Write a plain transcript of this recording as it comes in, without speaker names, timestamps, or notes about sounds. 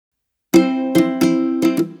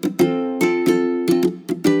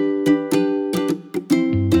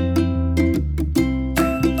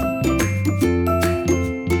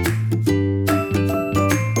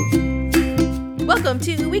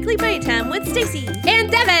Stacy.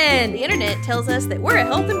 And Devin. The internet tells us that we're a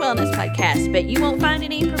health and wellness podcast, but you won't find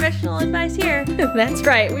any professional advice here. That's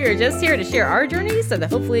right. We are just here to share our journeys so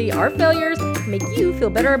that hopefully our failures make you feel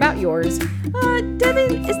better about yours.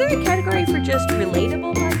 Devin, is there a category for just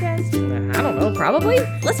relatable podcast? I don't know, probably.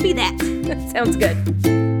 Let's be that. Sounds good.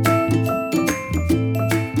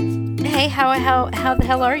 Hey, how the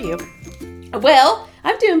hell are you? Well,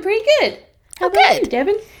 I'm doing pretty good. How about you,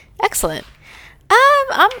 Devin? Excellent.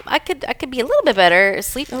 I could be a little bit better.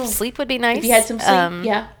 Sleep would be nice. If you had some sleep,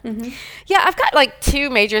 yeah. Mm-hmm. Yeah, I've got like two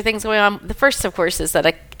major things going on. The first, of course, is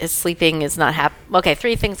that sleeping is not happening. Okay,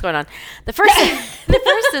 three things going on. The first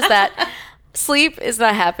is that sleep is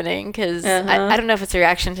not happening because I don't know if it's a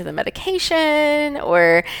reaction to the medication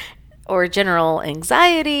or general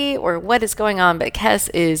anxiety or what is going on, but Kes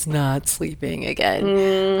is not sleeping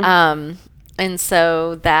again. And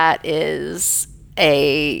so that is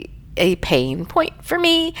a pain point for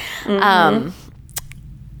me. So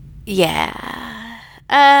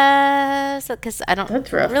because I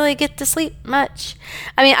don't really get to sleep much.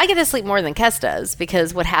 I mean, I get to sleep more than Kes does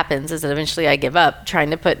because what happens is that eventually I give up trying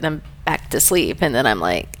to put them back to sleep, and then I'm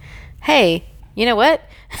like, hey, you know what?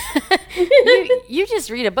 you just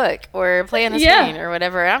read a book or play on the screen or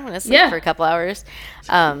whatever. I'm going to sleep for a couple hours.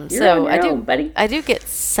 So I do get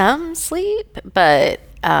some sleep, but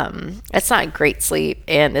it's not great sleep,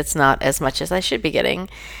 and it's not as much as I should be getting.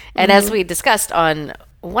 And as we discussed on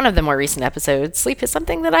one of the more recent episodes, sleep is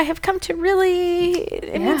something that I have come to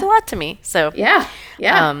it means a lot to me. So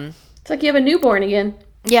it's like you have a newborn again.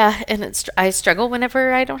 Yeah, and I struggle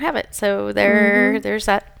whenever I don't have it. So there's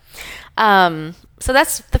that. So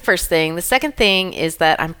that's the first thing. The second thing is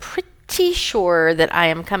that I'm pretty sure that I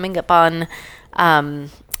am coming up on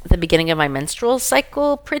the beginning of my menstrual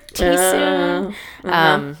cycle pretty soon.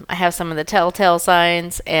 I have some of the telltale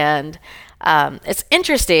signs, and it's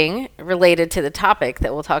interesting related to the topic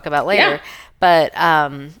that we'll talk about later. Yeah. But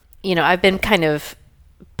I've been kind of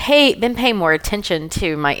paying more attention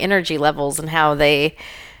to my energy levels and how they,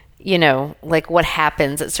 like what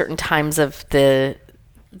happens at certain times of the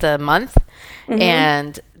month.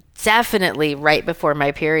 And definitely right before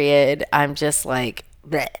my period, I'm just like,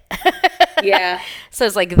 bleh. Yeah. So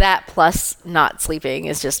it's like that plus not sleeping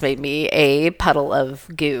has just made me a puddle of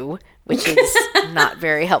goo, which is not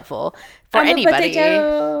very helpful for anybody.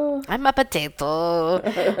 I'm a potato.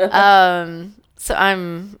 So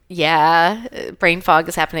brain fog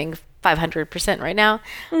is happening 500% right now.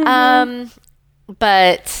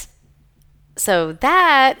 But so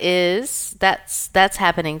that's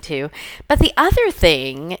happening too. But the other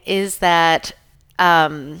thing is that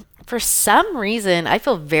for some reason I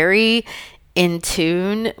feel very in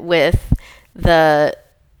tune with the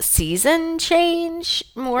season change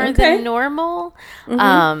more than normal.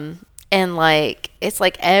 And like it's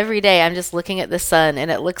like every day I'm just looking at the sun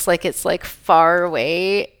and it looks like it's like far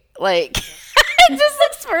away. Like it just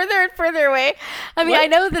looks further and further away. I mean, I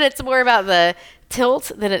know that it's more about the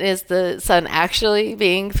tilt than it is the sun actually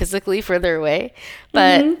being physically further away,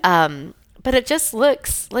 but it just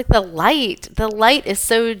looks like the light is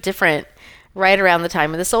so different right around the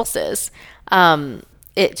time of the solstice.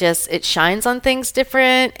 It shines on things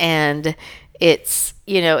different, and it's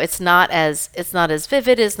it's not as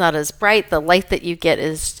vivid, it's not as bright. The light that you get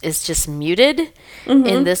is just muted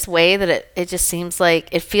in this way that it just seems like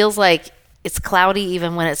it feels like it's cloudy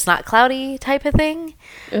even when it's not cloudy type of thing.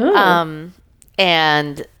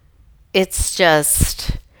 And it's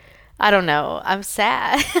just, I don't know. I'm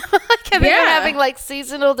sad. I think I'm having like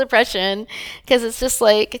seasonal depression because it's just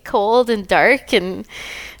like cold and dark, and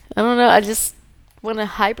I don't know. I just want to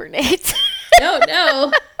hibernate.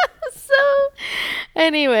 No. So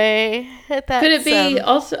anyway, could it be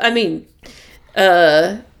also? I mean,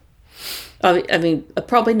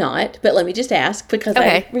 probably not. But let me just ask because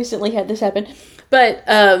I recently had this happen. But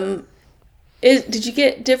did you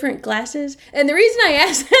get different glasses? And the reason I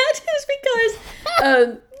asked that is because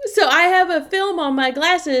so I have a film on my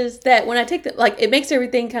glasses that when I take them, like it makes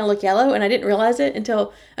everything kind of look yellow, and I didn't realize it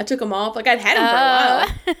until I took them off. Like I'd had them for a while,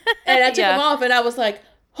 and I took them off, and I was like,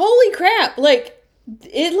 "Holy crap!" Like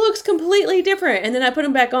it looks completely different. And then I put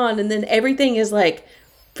them back on, and then everything is like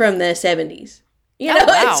from the 70s.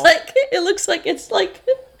 It's like it looks like it's like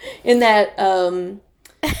in that. Oh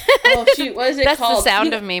shoot! What is it That's called? That's the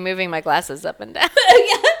sound of me moving my glasses up and down.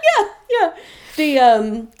 Yeah.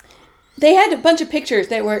 They had a bunch of pictures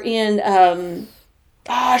that were in.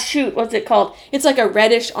 What's it called? It's like a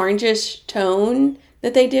reddish orangish tone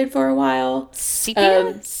that they did for a while.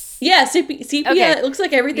 Sepia. Yeah, sepia. Okay. It looks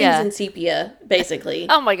like everything's Yeah. in sepia, basically.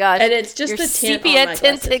 Oh my gosh. And it's just Your the tint sepia on my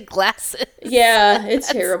tinted glasses. Yeah, it's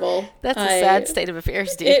terrible. That's a sad state of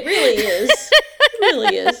affairs, dude. It really is. It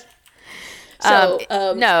really is. So,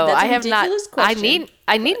 no, that's I a have not. ridiculous question.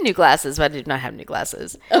 I need new glasses, but I do not have new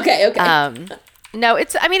glasses. Okay. No,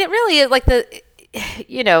 it really is like I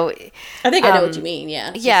think I know what you mean.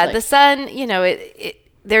 Yeah. Yeah, the sun,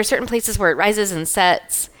 there are certain places where it rises and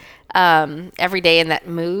sets every day, and that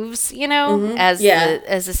moves, as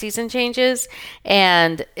the season changes.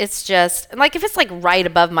 And it's just like, if it's like right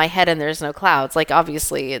above my head and there's no clouds, like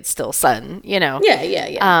obviously it's still sun, Yeah.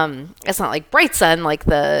 It's not like bright sun like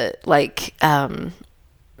the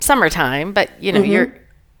summertime, but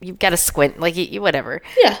you've got to squint, like you whatever.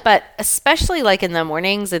 Yeah. But especially like in the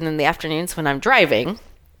mornings and in the afternoons when I'm driving,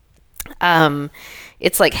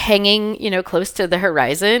 it's like hanging, close to the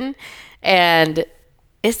horizon, and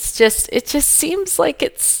it just seems like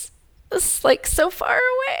it's like so far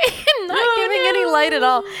away and not giving any light at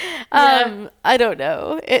all. I don't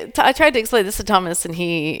know. I tried to explain this to Thomas, and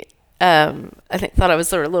he, I think, thought I was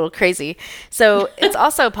sort of a little crazy. So it's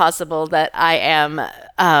also possible that I am,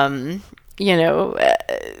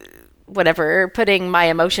 whatever, putting my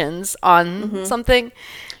emotions on something.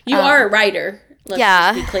 You are a writer. Let's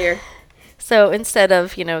just be clear. So instead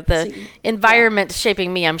of, the environment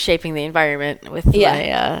shaping me, I'm shaping the environment with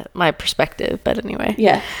my perspective. But anyway.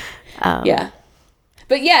 Yeah.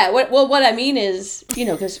 But yeah, what I mean is,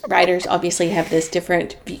 because writers obviously have this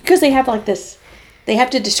different, because they have like this, they have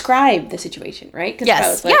to describe the situation, right?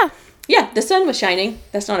 Yes. Yeah, the sun was shining.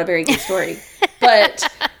 That's not a very good story. But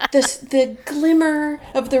the glimmer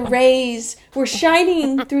of the rays were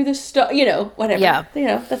shining through the star, whatever. Yeah.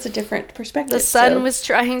 That's a different perspective. The sun was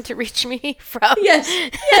trying to reach me from... Yes.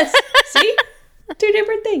 See? Two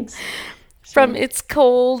different things. From its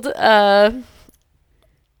cold prison.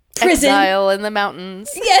 Exile in the mountains.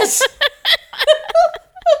 Yes.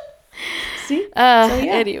 See?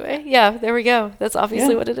 Anyway, there we go. That's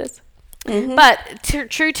obviously what it is. Mm-hmm. But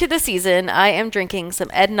true to the season, I am drinking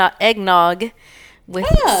some eggnog with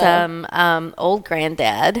some old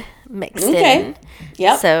granddad mixed in.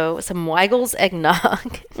 Yep. So some Weigel's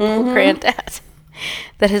eggnog, old granddad.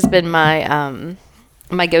 That has been my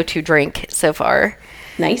my go-to drink so far.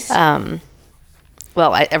 Nice. Ever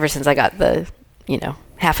since I got the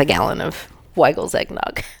half a gallon of Weigel's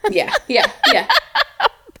eggnog. Yeah.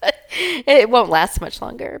 But it won't last much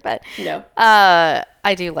longer. But no.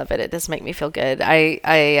 I do love it. It does make me feel good.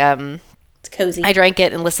 It's cozy. I drank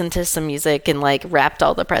it and listened to some music and like wrapped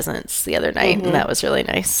all the presents the other night, and that was really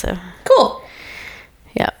nice. So cool.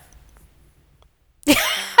 Yeah.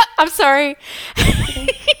 I'm sorry.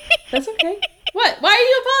 That's okay. What? Why are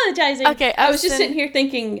you apologizing? Okay, I was just sitting here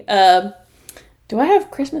thinking, do I have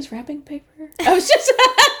Christmas wrapping paper? I was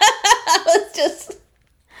just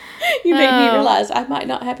you made me realize I might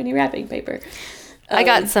not have any wrapping paper. I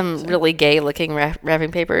got some really gay looking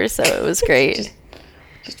wrapping paper, so it was great.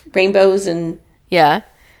 just rainbows and... Yeah.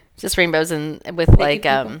 Just rainbows and with like...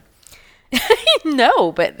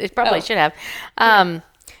 No, but it probably should have.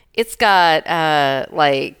 It's got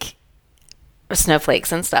like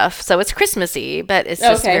snowflakes and stuff. So it's Christmassy, but it's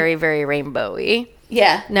just very, very rainbowy.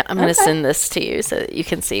 Yeah. No, I'm going to send this to you so that you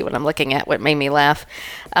can see what I'm looking at, what made me laugh.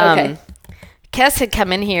 Kes had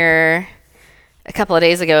come in here a couple of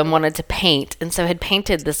days ago and wanted to paint, and so had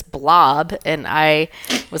painted this blob, and I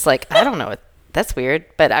was like, I don't know, that's weird,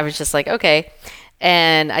 but I was just like, okay.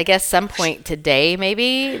 And I guess some point today,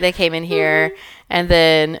 maybe, they came in here and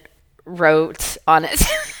then wrote on it.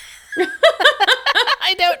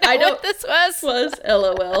 I don't know what this was.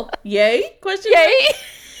 LOL. Yay? Question Yay? mark?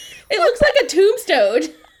 It looks like a tombstone.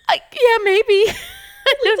 Yeah, maybe.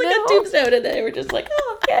 It looks like a tombstone, and they were just like,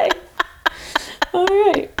 oh, okay. All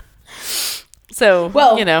right. So,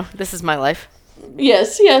 this is my life.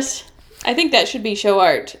 Yes. I think that should be show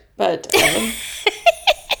art, but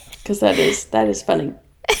because that is funny.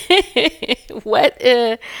 What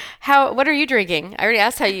are you drinking? I already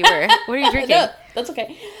asked how you were. What are you drinking? No, that's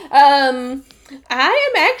okay. I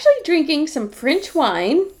am actually drinking some French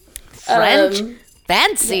wine. French?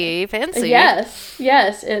 Fancy.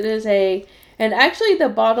 Yes, it is and actually the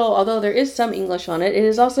bottle, although there is some English on it, it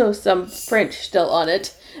is also some French still on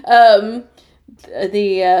it. The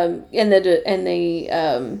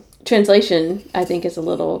translation I think is a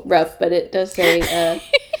little rough, but it does say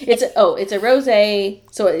it's a rosé,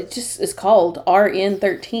 so it just is called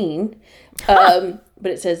RN13.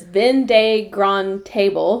 But it says Vin de Grand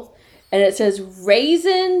Table. And it says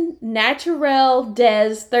Raisin Naturel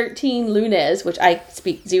des 13 Lunes, which I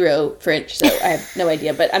speak zero French, so I have no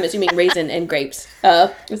idea. But I'm assuming raisin and grapes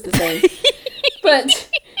is the same. But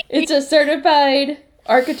It's a certified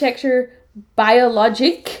architecture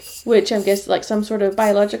biologic, which I'm guessing like some sort of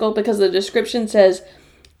biological, because the description says,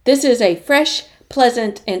 this is a fresh,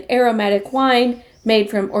 pleasant, and aromatic wine made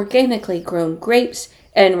from organically grown grapes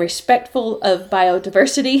and respectful of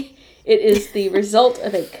biodiversity. It is the result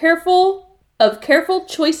of careful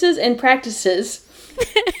choices and practices.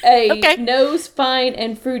 Nose fine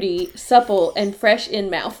and fruity, supple and fresh in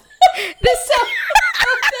mouth. The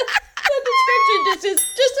description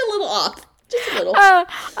just a little off. Just a little.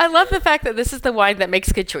 I love the fact that this is the wine that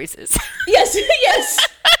makes good choices. Yes.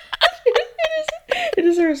 It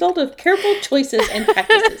is a result of careful choices and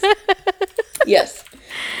practices. Yes.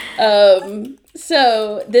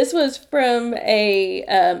 So this was from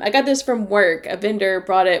I got this from work. A vendor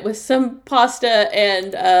brought it with some pasta,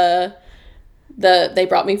 and they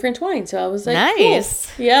brought me French wine. So I was like,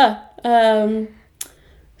 nice. Cool. Yeah.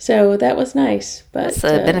 So that was nice. But that's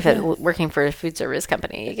a benefit working for a food service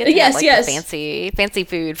company. You get to have, the fancy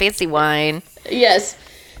food, fancy wine. Yes.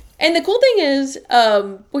 And the cool thing is,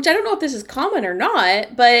 which I don't know if this is common or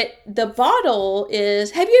not, but the bottle is,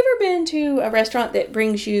 have you ever been to a restaurant that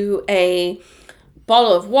brings you a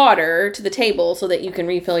bottle of water to the table so that you can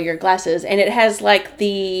refill your glasses, and it has like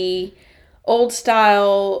the old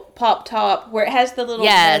style pop top where it has the little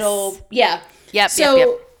metal. Yeah. Yep.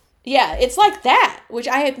 Yeah, it's like that, which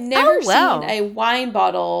I have never seen a wine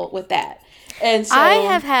bottle with that. And so I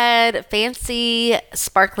have had fancy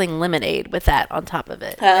sparkling lemonade with that on top of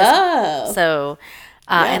it. Oh. So,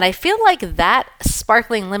 and I feel like that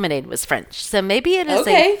sparkling lemonade was French. So maybe it is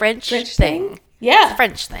a French thing. Yeah. It's a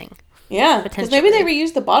French thing. Yeah. Because maybe they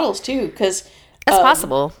reused the bottles too. Because that's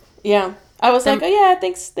possible. Yeah. I was like, oh yeah,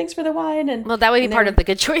 thanks for the wine. And well, that would be part of the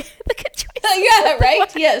good choice. The good choice. Yeah,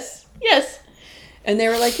 right? Yes. And they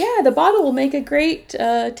were like, yeah, the bottle will make a great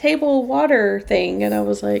table water thing. And I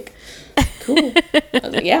was like, cool. I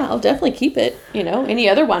was like, yeah, I'll definitely keep it. You know, any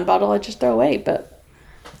other wine bottle I'd just throw away, but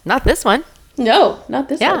not this one. No, not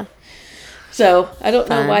this one. So I don't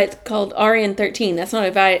know why it's called RN13. That's not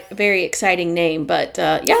a very exciting name, but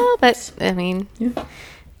yeah. No, but I mean,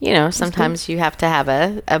 you know, sometimes you have to have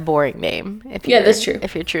a boring name. That's true.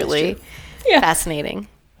 If you're truly fascinating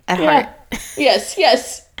at heart. Yes.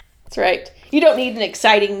 That's right. You don't need an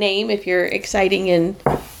exciting name if you're exciting in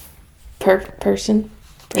person.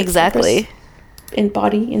 Exactly. Purpose, in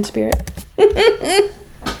body, in spirit.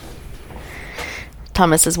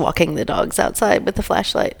 Thomas is walking the dogs outside with the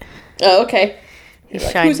flashlight. Oh, okay. He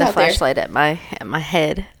shined the flashlight at my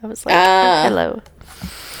head. I was like, hello.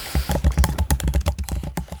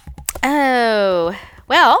 Oh,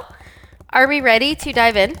 well, are we ready to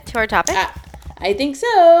dive into our topic? I think so.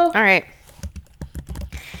 All right.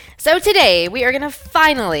 So today we are going to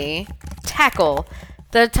finally tackle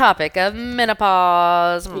the topic of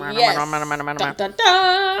menopause. Yes. Dun, dun, dun.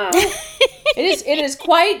 It is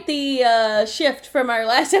quite the shift from our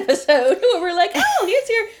last episode where we're like, oh, here's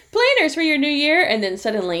your planners for your new year. And then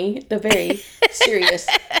suddenly the very serious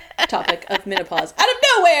topic of menopause. Out of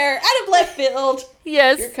nowhere, out of left field.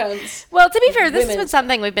 Yes. Here comes. Well, to be fair, this has been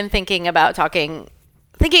something we've been thinking about talking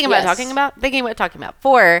about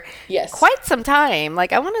for quite some time.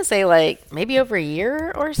 Like I want to say like maybe over a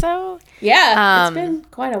year or so. Yeah, it's been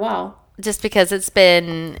quite a while. Just because it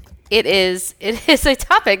is a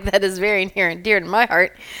topic that is very near and dear to my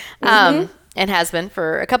heart, and has been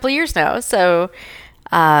for a couple of years now. So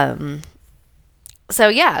I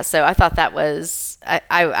thought that was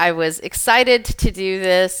I was excited to do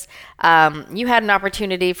this. You had an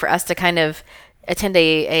opportunity for us to kind of attend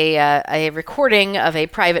a recording of a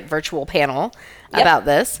private virtual panel about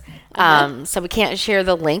this. So we can't share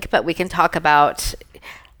the link, but we can talk about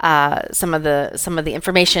some of the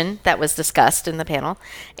information that was discussed in the panel.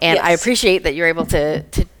 And I appreciate that you're able to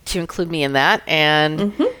include me in that.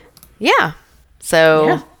 And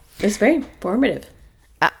so it's very informative.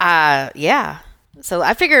 So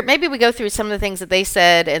I figured maybe we go through some of the things that they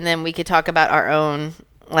said, and then we could talk about our own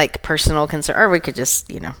like personal concern, or we could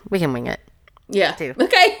just we can wing it. Yeah. Too.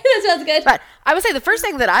 Okay, that sounds good. But I would say the first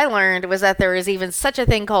thing that I learned was that there is even such a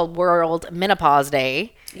thing called World Menopause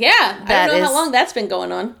Day. Yeah, I don't know how long that's been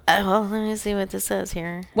going on. Well, let me see what this says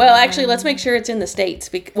here. Well, actually, let's make sure it's in the States.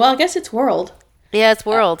 Well, I guess it's world. Yeah, it's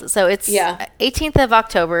world. So it's 18th of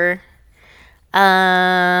October.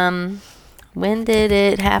 When did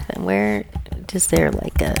it happen? Where is there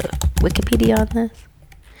like a Wikipedia on this?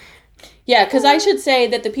 Yeah, because I should say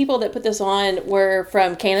that the people that put this on were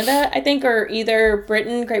from Canada, I think, or either Great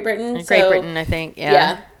Britain. Great Britain, I think,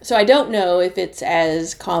 Yeah. So I don't know if it's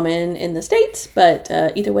as common in the States, but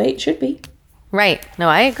either way, it should be. Right. No,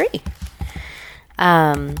 I agree.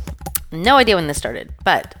 No idea when this started,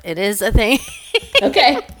 but it is a thing.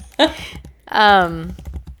 Okay.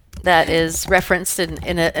 that is referenced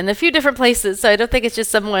in a few different places. So I don't think it's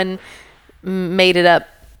just someone made it up.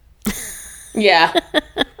 Yeah.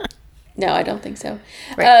 No, I don't think so.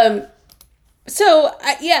 Right. And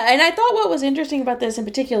I thought what was interesting about this in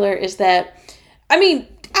particular is that, I mean,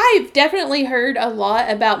 I've definitely heard a lot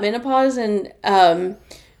about menopause and,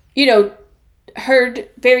 heard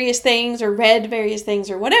various things or read various things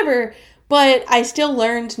or whatever, but I still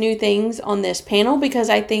learned new things on this panel because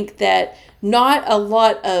I think that not a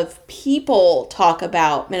lot of people talk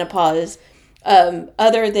about menopause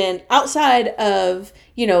other than outside of,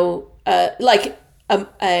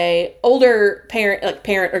 a older parent, like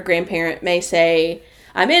parent or grandparent may say,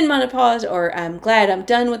 I'm in menopause or I'm glad I'm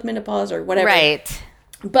done with menopause or whatever. Right.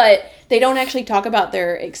 But they don't actually talk about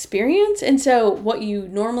their experience. And so what you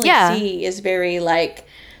normally see is very like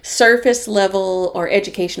surface level or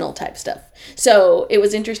educational type stuff. So it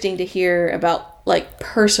was interesting to hear about like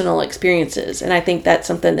personal experiences. And I think that's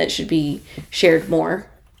something that should be shared more.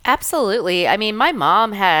 Absolutely. I mean, my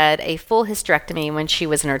mom had a full hysterectomy when she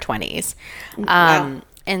was in her 20s. Wow.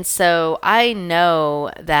 And so I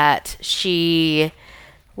know that she,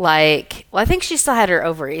 I think she still had her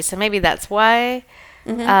ovaries. So maybe that's why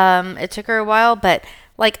it took her a while. But,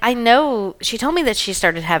 I know she told me that she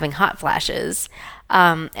started having hot flashes.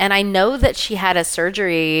 And I know that she had a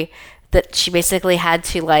surgery that she basically had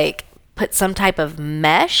to, put some type of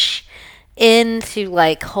mesh in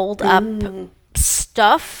to, hold up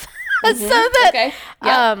stuff so that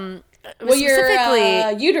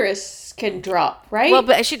your uterus can drop, right? Well,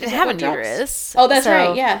 but she didn't have a uterus. Oh, that's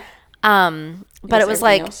right. Yeah. But it was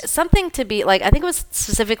something to be I think it was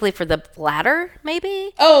specifically for the bladder,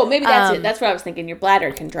 maybe. Oh, maybe that's it. That's what I was thinking. Your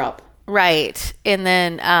bladder can drop. Right. And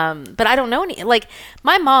then, but I don't know any,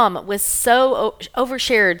 my mom was so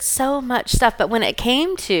overshared so much stuff, but when it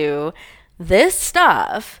came to this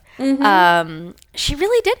stuff, she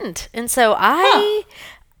really didn't. And so I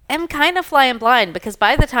am kind of flying blind because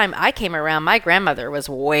by the time I came around, my grandmother was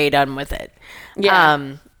way done with it.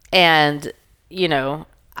 Yeah. And,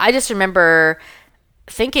 I just remember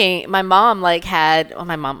thinking my mom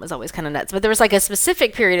my mom was always kind of nuts, but there was a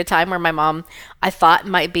specific period of time where my mom, I thought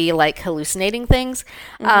might be hallucinating things.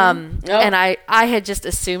 And I had just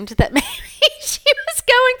assumed that maybe she was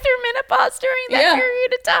going through menopause during that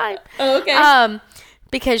period of time. Oh, okay.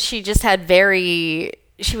 Because she just had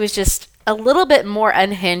she was just a little bit more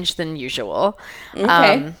unhinged than usual.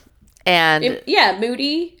 Okay.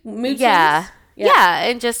 Moody. Mood yeah.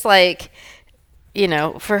 And just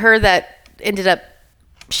for her that ended up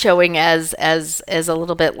showing as a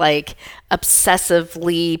little bit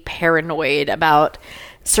obsessively paranoid about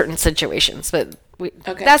certain situations, but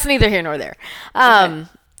that's neither here nor there.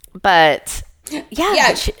 But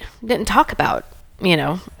she didn't talk about,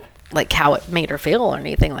 how it made her feel or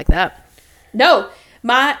anything like that. No,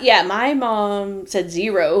 my mom said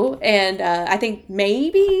 0. And I think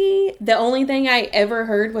maybe the only thing I ever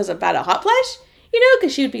heard was about a hot flash,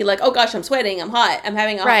 because she would be like, oh gosh, I'm sweating. I'm hot. I'm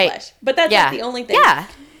having a hot flash. But that's not the only thing. Yeah.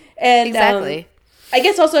 And exactly. I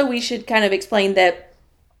guess also we should kind of explain that.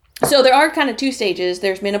 So there are kind of 2 stages.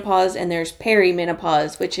 There's menopause and there's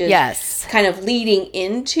perimenopause, which is kind of leading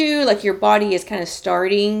into your body is kind of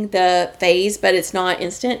starting the phase, but it's not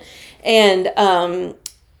instant. And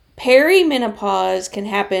perimenopause can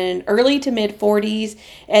happen early to mid 40s,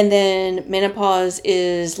 and then menopause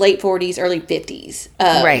is late 40s, early 50s.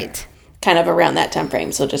 Right. Kind of around that time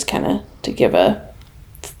frame. So just kind of to give a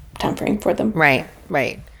time frame for them. Right.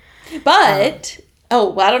 But, I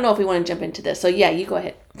don't know if we want to jump into this. So, you go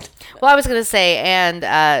ahead. Well, I was going to say,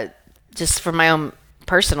 and just from my own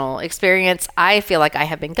personal experience, I feel like I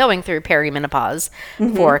have been going through perimenopause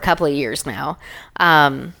for a couple of years now,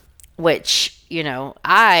 which, when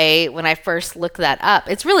I first looked that up,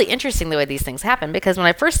 it's really interesting the way these things happen, because when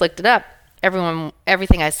I first looked it up,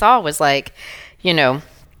 everything I saw was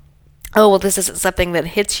oh, well, this isn't something that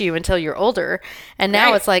hits you until you're older. And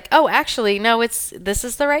now it's oh, actually, no, this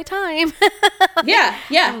is the right time. Yeah.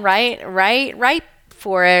 Right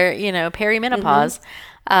for, perimenopause.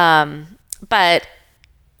 But,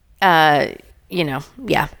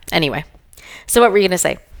 anyway. So what were you going to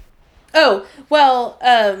say? Oh, well,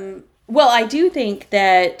 I do think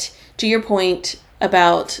that, to your point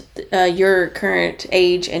about your current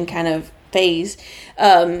age and kind of phase,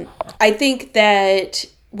 I think that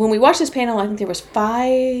when we watched this panel, I think there was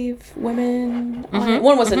 5 women on it.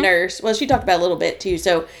 One was a nurse. Well, she talked about it a little bit too.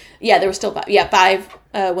 So there was still 5. Yeah, 5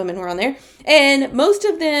 women were on there. And most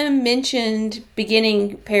of them mentioned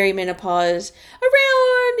beginning perimenopause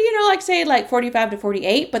around, say 45 to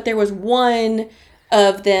 48. But there was one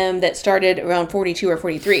of them that started around 42 or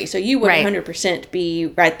 43. So you would 100% be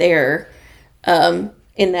right there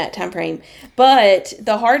in that time frame. But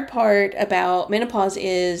the hard part about menopause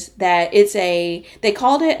is that they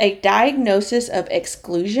called it a diagnosis of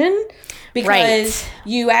exclusion, because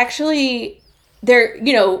you actually,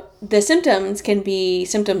 the symptoms can be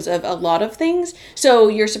symptoms of a lot of things. So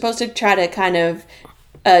you're supposed to try to kind of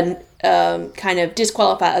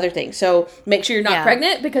disqualify other things. So make sure you're not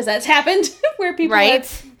pregnant, because that's happened where people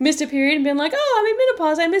have missed a period and been like, oh, I'm in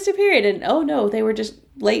menopause, I missed a period. And oh no, they were just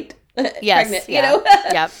late pregnant,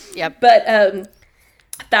 Yep. But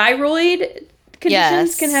thyroid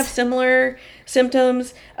conditions can have similar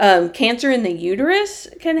symptoms. Cancer in the uterus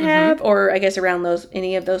can have, or I guess around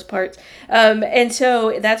any of those parts. And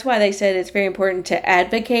so that's why they said it's very important to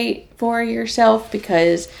advocate for yourself,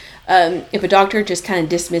 because if a doctor just kind of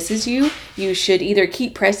dismisses you, you should either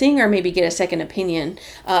keep pressing or maybe get a second opinion.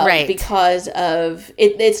 Because of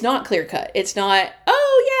it's not clear cut. It's not, oh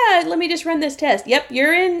yeah, let me just run this test. Yep,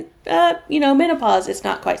 you're in menopause. It's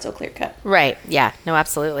not quite so clear cut. Right. Yeah. No,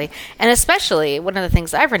 absolutely. And especially one of the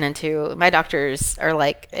things I've run into, my doctors are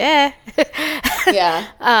like, Yeah.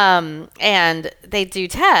 And they do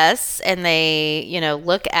tests, and they,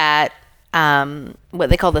 look at what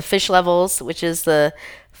they call the fish levels, which is the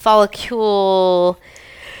follicle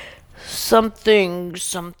something.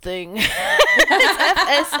 It's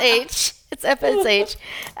FSH. It's FSH.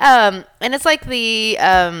 And it's like the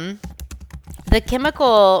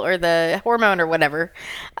chemical or the hormone or whatever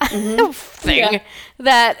thing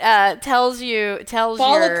that tells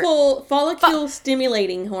follicle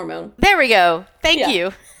stimulating hormone. There we go. Thank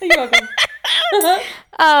you. You're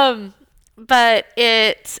welcome. But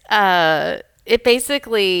it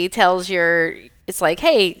basically tells it's like,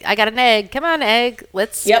 hey, I got an egg. Come on, egg.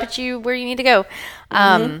 Let's put you where you need to go.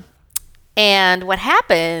 And what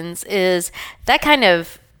happens is that kind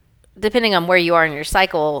of, depending on where you are in your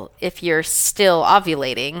cycle, if you're still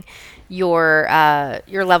ovulating, your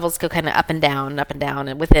levels go kind of up and down,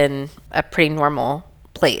 and within a pretty normal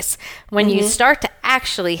place. When you start to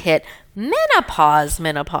actually hit menopause,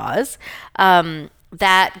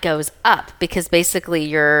 that goes up, because basically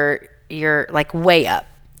you're like way up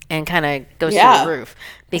and kind of goes through the roof,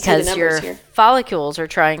 because your follicles are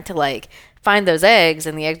trying to like find those eggs,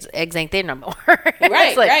 and the eggs ain't there no more.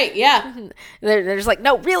 Right, yeah. They're just like,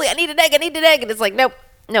 no, really, I need an egg, and it's like, nope,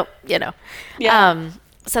 Yeah.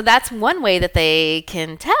 So that's one way that they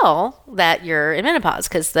can tell that you're in menopause,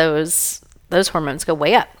 because those hormones go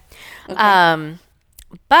way up. Okay.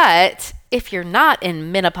 But if you're not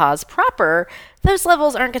in menopause proper, those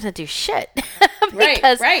levels aren't going to do shit,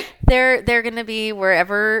 because they're going to be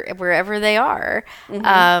wherever they are.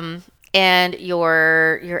 And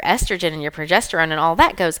your estrogen and your progesterone and all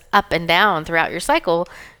that goes up and down throughout your cycle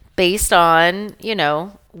based on,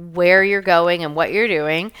 where you're going and what you're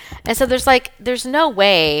doing. And so there's no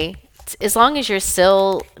way, as long as you're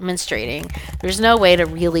still menstruating, there's no way to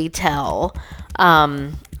really tell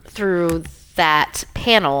through that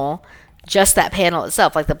panel, just that panel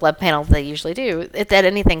itself, like the blood panel they usually do, that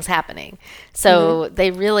anything's happening. So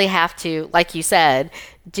they really have to, like you said,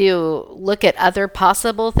 look at other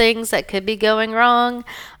possible things that could be going wrong,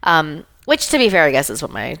 which, to be fair, I guess is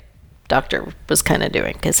what my doctor was kind of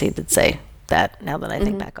doing, because he did say that, now that I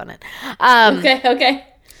think back on it. Okay.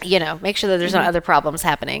 Make sure that there's not other problems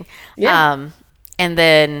happening. Yeah. And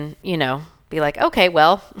then, be like, okay,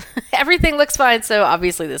 well, everything looks fine, so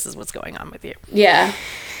obviously this is what's going on with you. Yeah.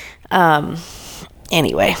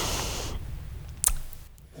 Anyway.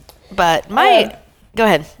 But go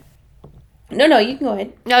ahead. No, you can go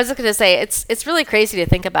ahead. No, I was just going to say, it's really crazy to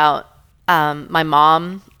think about my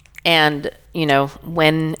mom, and,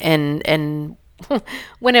 when and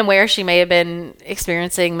when and where she may have been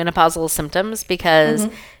experiencing menopausal symptoms, because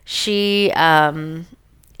she,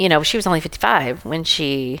 she was only 55 when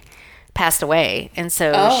she passed away. And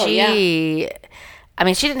so she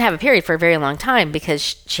didn't have a period for a very long time because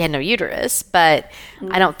she had no uterus, but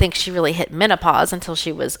I don't think she really hit menopause until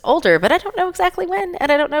she was older, but I don't know exactly when,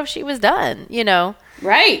 and I don't know if she was done,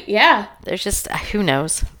 Right, yeah. There's just, who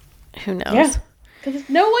knows? Yeah. Because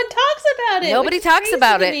no one talks about it. Nobody talks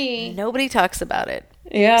about it. Nobody talks about it.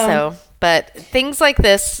 Yeah. So, but things like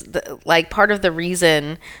this, like part of the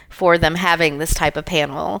reason for them having this type of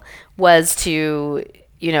panel was to,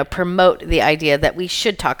 promote the idea that we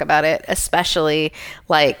should talk about it, especially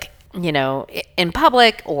like, in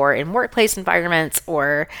public or in workplace environments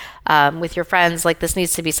or with your friends. Like, this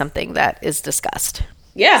needs to be something that is discussed.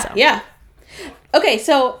 Yeah, yeah. Okay,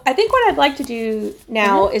 so I think what I'd like to do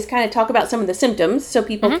now is kind of talk about some of the symptoms so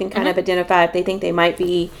people can kind of identify if they think they might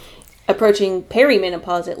be approaching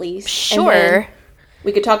perimenopause at least. Sure.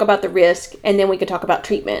 We could talk about the risk, and then we could talk about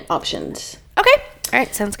treatment options. Okay. All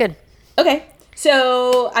right. Sounds good. Okay.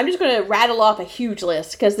 So I'm just going to rattle off a huge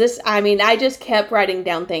list because I just kept writing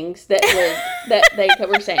down things that they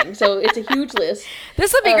were saying. So it's a huge list.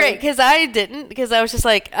 This would be great because I didn't, because I was just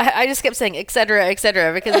like, I just kept saying, et cetera,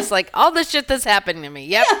 because it's like all this shit that's happening to me.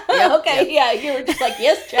 Yep. Okay. Yeah. You were just like,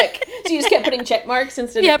 yes, check. So you just kept putting check marks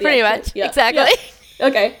instead of pretty much. Yeah, exactly. Yeah.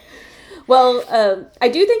 Okay. Well, I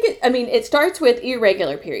do think it starts with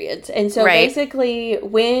irregular periods. And so basically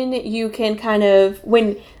when you can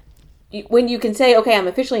when you can say, okay, I'm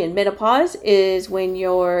officially in menopause is when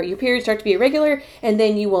your periods start to be irregular, and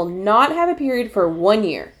then you will not have a period for 1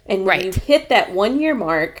 year. And when you hit that 1 year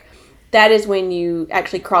mark, that is when you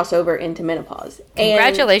actually cross over into menopause.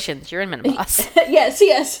 Congratulations, you're in menopause.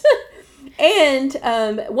 Yes. And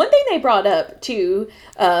one thing they brought up, too,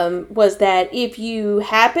 was that if you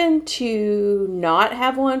happen to not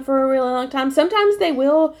have one for a really long time, sometimes they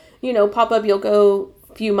will, pop up. You'll go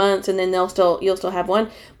a few months and then you'll still have one.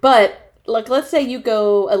 But, like, let's say you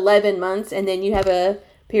go 11 months and then you have a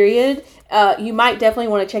period, you might definitely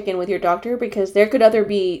want to check in with your doctor because there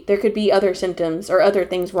could be other symptoms or other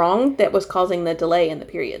things wrong that was causing the delay in the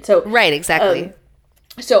period. So right, exactly.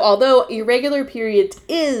 So although irregular periods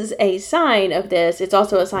is a sign of this, it's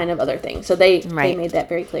also a sign of other things. So they made that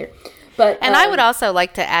very clear. But I would also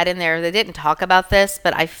like to add in there, they didn't talk about this,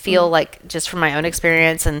 but I feel like just from my own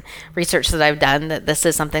experience and research that I've done that this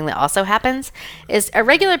is something that also happens, is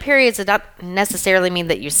irregular periods do not necessarily mean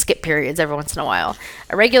that you skip periods every once in a while.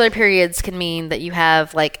 Irregular periods can mean that you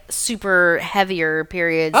have like super heavier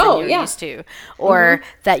periods than you're used to, or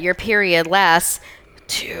that your period lasts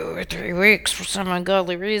 2 or 3 weeks for some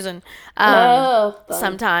ungodly reason.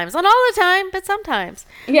 Sometimes. Not all the time, but sometimes.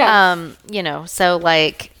 Yeah. So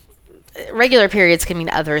like regular periods can mean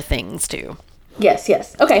other things too. Yes.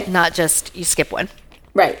 Okay. Not just you skip one.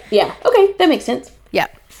 Right. Yeah. Okay. That makes sense. Yeah.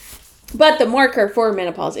 But the marker for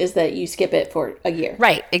menopause is that you skip it for a year.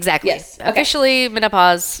 Right. Exactly. Yes. Okay. Officially,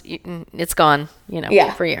 menopause, it's gone,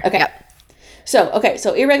 for a year. Okay. Yep.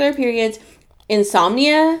 So irregular periods,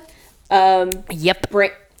 insomnia. Yep.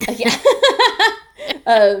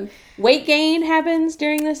 Weight gain happens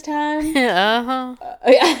during this time.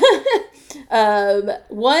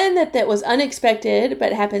 One that was unexpected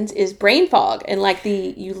but happens is brain fog, and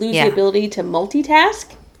you lose the ability to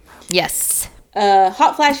multitask. Yes.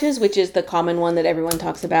 Hot flashes, which is the common one that everyone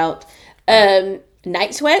talks about.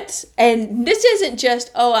 Night sweats, and this isn't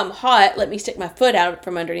just, I'm hot, let me stick my foot out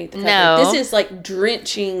from underneath the cover. No. This is like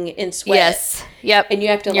drenching in sweat. Yes. Yep. And you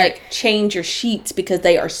have to change your sheets because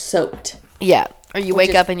they are soaked. Yeah. Or you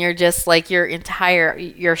wake up and you're just like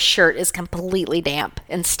your shirt is completely damp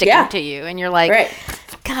and sticking to you, and you're like,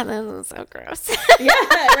 God, this is so gross. Yeah,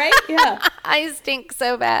 right? Yeah. I stink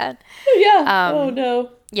so bad. Yeah. Oh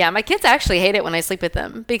no. Yeah, my kids actually hate it when I sleep with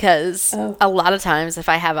them because a lot of times if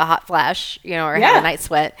I have a hot flash, or have a night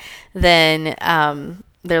sweat, then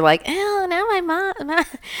they're like, "Oh, now my mom."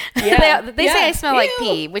 They say I smell like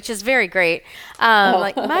pee, which is very great.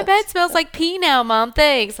 Like, my bed smells like pee now, Mom.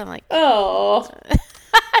 Thanks. I'm like,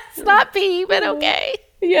 it's not pee, but okay.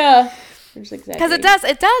 Yeah. Because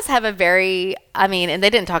it does have a very, and they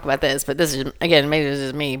didn't talk about this, but this is, again, maybe this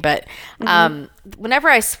is me, but whenever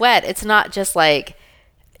I sweat, it's not just like,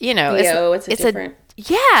 it's different.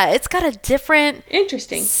 It's got a different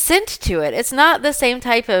interesting scent to it. It's not the same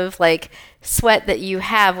type of like sweat that you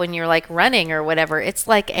have when you're like running or whatever. It's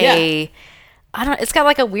like it's got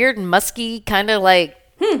like a weird musky kind of like,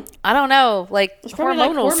 I don't know, like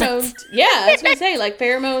hormonal scent. Yeah, I was going to say like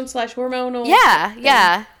pheromone/hormonal.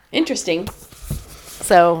 Yeah. Interesting.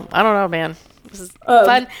 So, I don't know, man. This is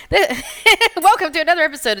fun. Welcome to another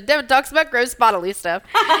episode of Devin Talks About Gross Bodily Stuff.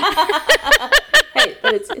 Hey,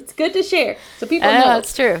 but it's good to share so people know.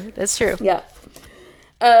 That's true. Yeah.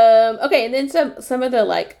 Okay, and then some of the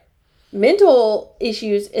like mental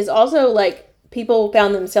issues is also like people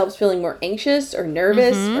found themselves feeling more anxious or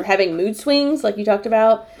nervous or having mood swings, like you talked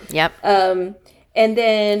about. Yep. And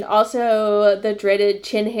then also the dreaded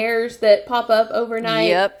chin hairs that pop up overnight.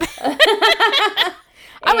 Yep.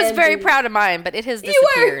 I was very proud of mine, but it has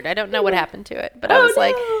disappeared. I don't know what happened to it, but I was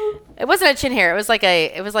like, it wasn't a chin hair. It was like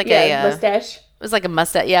a mustache. It was like a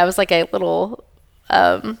mustache. Yeah, it was like a little,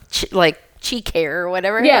 cheek hair or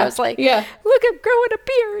whatever. Yeah. I was like, look, I'm growing a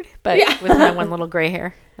beard, but with my one little gray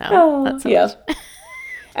hair. No, not so much.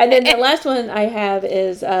 And then the last one I have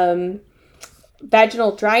is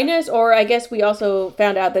vaginal dryness, or I guess we also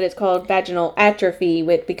found out that it's called vaginal atrophy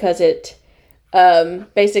because it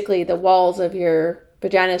basically the walls of your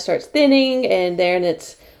vagina starts thinning, and then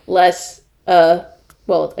it's less I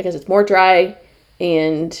guess it's more dry,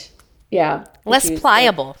 and Less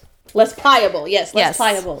pliable. Less pliable, yes. Less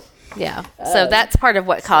pliable. Yeah. So that's part of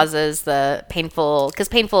what causes the because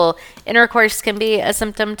painful intercourse can be a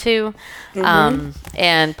symptom too.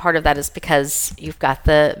 And part of that is because you've got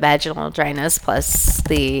the vaginal dryness plus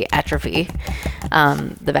the atrophy,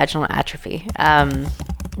 the vaginal atrophy.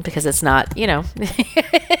 Because it's not,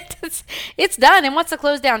 it's done and wants to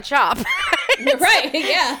close down shop. Right,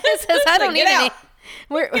 yeah. It says, I don't need any.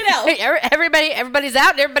 Get out. Everybody's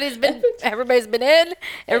out. Everybody's been in.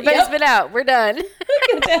 Everybody's been out. We're done.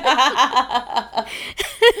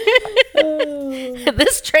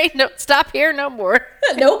 This train don't stop here no more.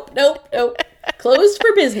 Nope. Closed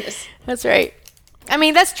for business. That's right. I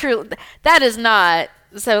mean, that's true. That is not.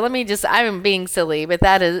 So let me just. I'm being silly, but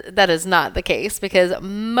that is not the case because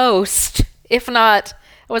most, if not,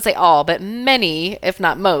 I would say all, but many, if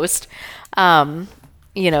not most,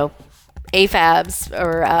 AFABs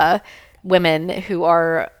or women who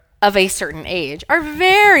are of a certain age are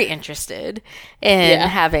very interested in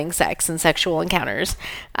having sex and sexual encounters,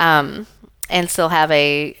 and still have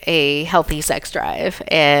a healthy sex drive,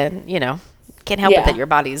 and can't help it that your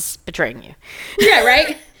body's betraying you. Yeah,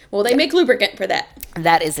 right. Well, they make lubricant for that.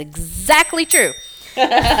 That is exactly true.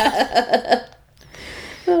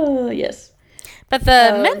 Oh, yes. But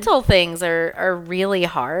the mental things are really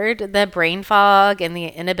hard. The brain fog and the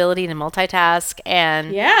inability to multitask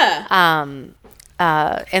and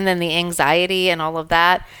and then the anxiety and all of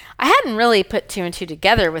that. I hadn't really put two and two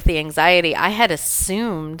together with the anxiety. I had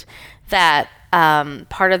assumed that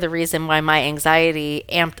part of the reason why my anxiety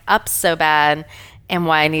amped up so bad and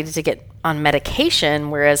why I needed to get on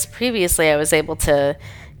medication, whereas previously I was able to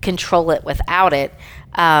control it without it.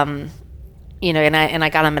 And I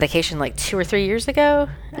got on medication like 2 or 3 years ago.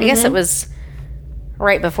 I guess it was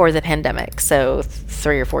right before the pandemic, so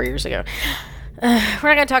 3 or 4 years ago. We're not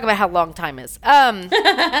going to talk about how long time is.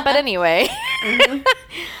 But anyway,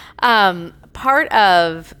 part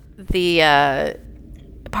of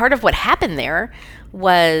what happened there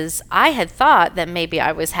was I had thought that maybe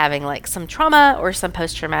I was having like some trauma or some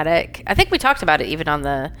post-traumatic. I think we talked about it even on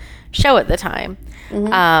the show at the time.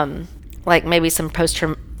 Like maybe some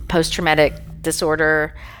post-traumatic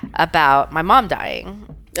disorder about my mom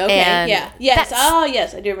dying. Okay. And yes. Oh,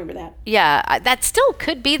 yes. I do remember that. Yeah. That still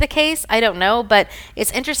could be the case. I don't know. But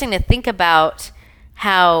it's interesting to think about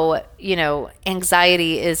how,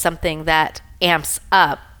 anxiety is something that amps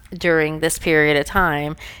up during this period of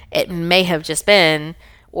time. It may have just been,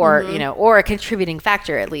 or, or a contributing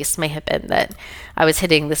factor at least may have been that I was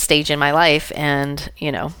hitting the stage in my life and,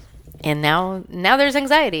 and now there's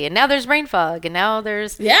anxiety, and now there's brain fog, and now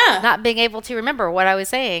there's not being able to remember what I was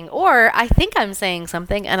saying, or I think I'm saying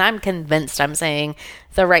something, and I'm convinced I'm saying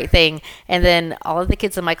the right thing, and then all of the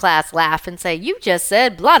kids in my class laugh and say, "You just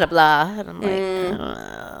said blah blah blah," and I'm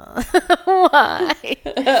like, why?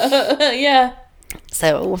 Yeah.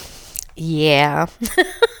 So, yeah.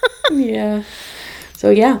 Yeah. So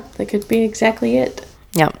yeah, that could be exactly it.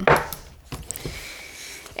 Yep.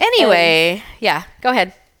 Anyway, go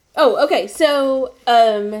ahead. Oh, okay. So,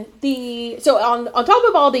 on top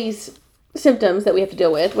of all these symptoms that we have to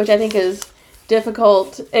deal with, which I think is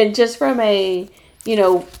difficult, and just from a,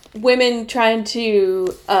 women trying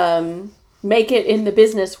to make it in the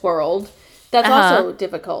business world, that's also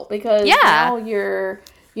difficult because now you're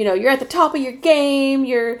at the top of your game,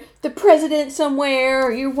 you're the president somewhere,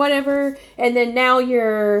 or you're whatever, and then now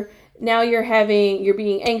you're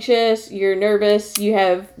being anxious, you're nervous, you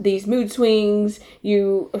have these mood swings,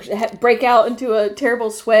 you break out into a terrible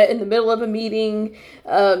sweat in the middle of a meeting,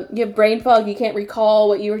 you have brain fog, you can't recall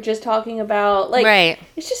what you were just talking about. Like,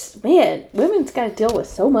 It's just, man, women's got to deal with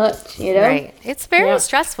so much, Right. It's very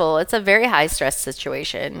stressful. It's a very high stress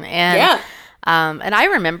situation. And, and I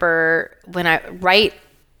remember when at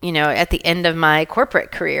the end of my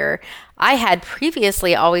corporate career, I had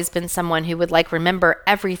previously always been someone who would remember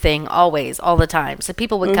everything always, all the time. So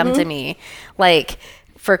people would come to me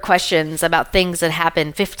for questions about things that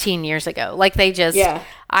happened 15 years ago.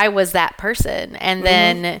 I was that person. And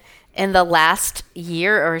then in the last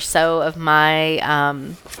year or so of my,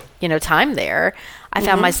 time there, I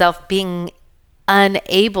found myself being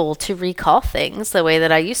unable to recall things the way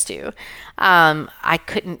that I used to. I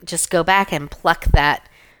couldn't just go back and pluck that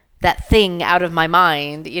thing out of my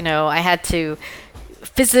mind. I had to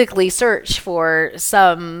physically search for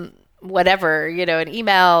some whatever, an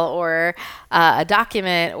email or a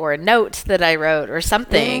document or a note that I wrote or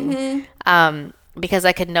something, because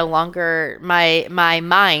I could no longer, my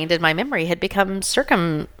mind and my memory had become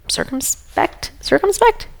circumspect?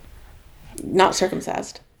 Not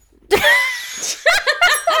circumcised.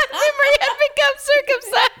 Memory had become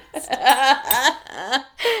circumcised.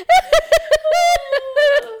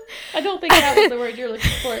 I don't think that was the word you're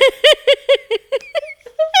looking for. I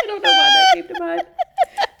don't know why that came to mind.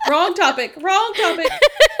 Wrong topic.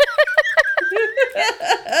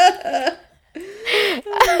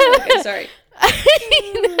 Okay, sorry.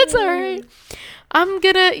 That's all right. I'm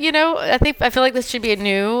gonna, I feel like this should be a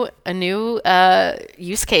new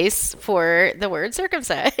use case for the word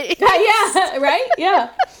circumcised. Yeah, right? Yeah.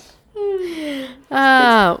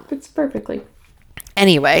 It's perfectly.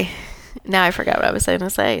 Anyway, now I forgot what I was going to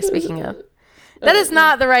say. Speaking of, that's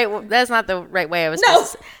not the right way I was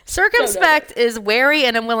supposed to say. Circumspect is wary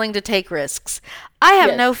and unwilling to take risks. I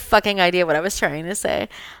have no fucking idea what I was trying to say.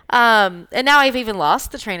 And now I've even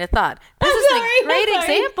lost the train of thought. This is a great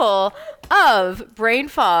example of brain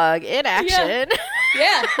fog in action.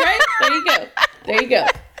 Yeah, right? There you go.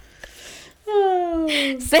 Oh.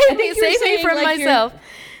 Save me from myself.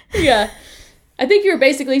 Yeah. I think you were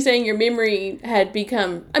basically saying your memory had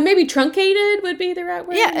become, maybe truncated would be the right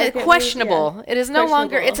word. Yeah, questionable. It is no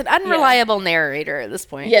longer, it's an unreliable narrator at this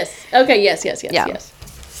point. Yes. Okay, yes.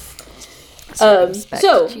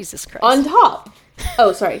 So, Jesus Christ. On top.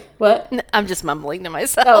 Oh, sorry. What? I'm just mumbling to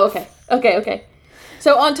myself. Oh, okay.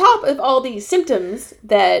 So on top of all these symptoms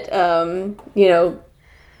that,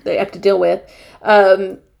 they have to deal with,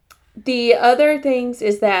 the other things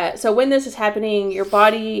is that, so when this is happening, your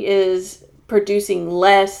body is producing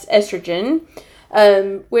less estrogen,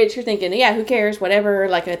 which you're thinking, yeah, who cares, whatever,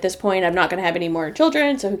 like at this point, I'm not going to have any more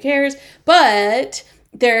children, so who cares? But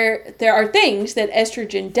there are things that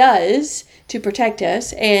estrogen does to protect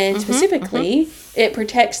us, and specifically, it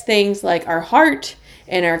protects things like our heart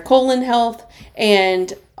and our colon health,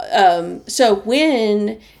 and so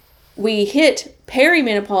when we hit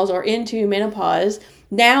perimenopause or into menopause,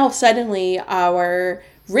 now suddenly our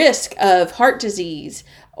risk of heart disease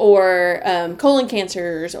or colon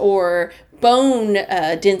cancers or bone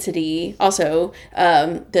density, also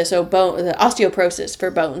the osteoporosis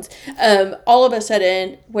for bones, all of a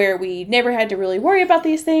sudden, where we never had to really worry about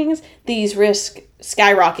these things, these risks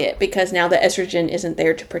skyrocket because now the estrogen isn't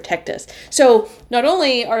there to protect us. So not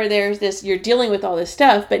only are there you're dealing with all this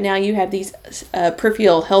stuff, but now you have these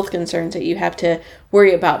peripheral health concerns that you have to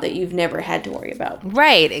worry about that you've never had to worry about.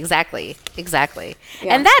 Right, exactly.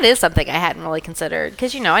 Yeah. And that is something I hadn't really considered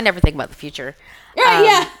because, I never think about the future.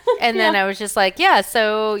 Yeah. And then I was just like,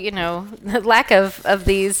 so, the lack of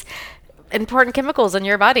these important chemicals in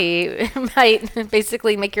your body might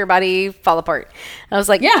basically make your body fall apart. And I was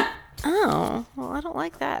like, oh, well, I don't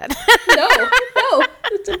like that. No,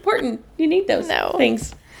 it's important. You need those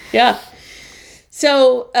things. Yeah.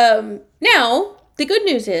 So now the good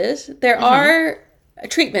news is there are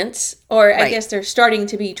treatments, or I guess there's starting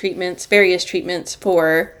to be various treatments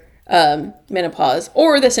for menopause,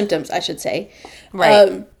 or the symptoms, I should say.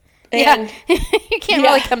 Right. You can't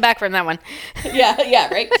really come back from that one. Yeah,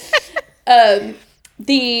 right.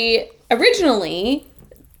 Originally,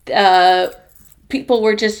 people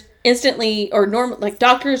were just instantly, or normal, like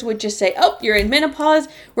doctors would just say, oh, you're in menopause,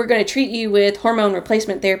 we're going to treat you with hormone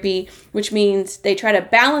replacement therapy, which means they try to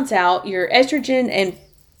balance out your estrogen and,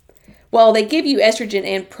 well, they give you estrogen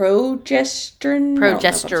and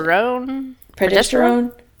progesterone.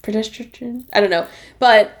 I don't know.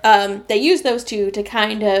 But they use those two to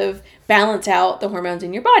kind of balance out the hormones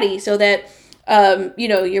in your body so that,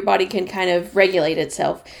 your body can kind of regulate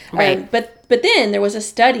itself. Right. But then there was a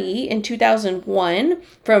study in 2001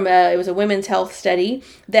 from, it was a women's health study,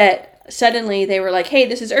 that suddenly they were like, hey,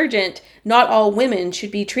 this is urgent. Not all women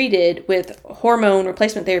should be treated with hormone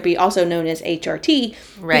replacement therapy, also known as HRT,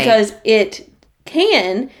 because it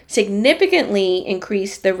can significantly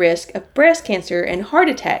increase the risk of breast cancer and heart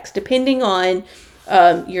attacks, depending on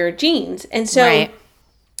your genes. And so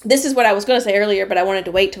this is what I was going to say earlier, but I wanted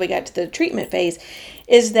to wait till we got to the treatment phase,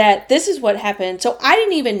 is that this is what happened. So I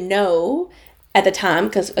didn't even know at the time,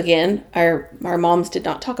 because again, our moms did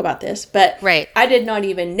not talk about this, but I did not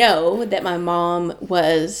even know that my mom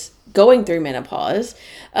was going through menopause.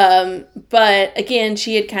 But again,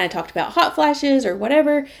 she had kind of talked about hot flashes or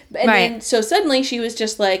whatever. And then, so suddenly she was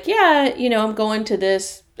just like, yeah, I'm going to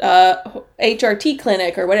this HRT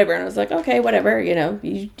clinic or whatever. And I was like, okay, whatever,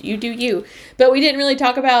 you do you. But we didn't really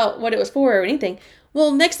talk about what it was for or anything.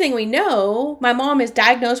 Well, next thing we know, my mom is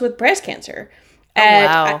diagnosed with breast cancer.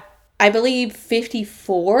 Wow. I believe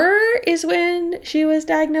 54 is when she was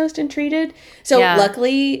diagnosed and treated. So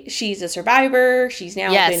luckily, she's a survivor. She's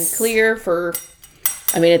now been clear for,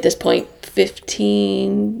 at this point,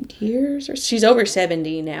 15 years. Or she's over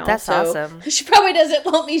 70 now. That's awesome. She probably doesn't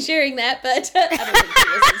want me sharing that, but I don't think she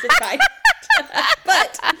listens. It's fine.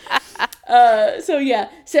 So yeah.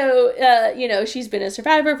 So, she's been a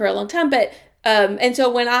survivor for a long time, but, and so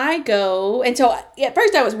when I go, and so at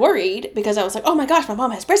first I was worried because I was like, oh my gosh, my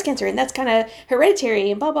mom has breast cancer and that's kind of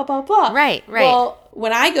hereditary and blah, blah, blah, blah. Right. Well,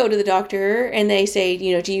 when I go to the doctor and they say, do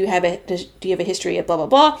you have a history of blah, blah,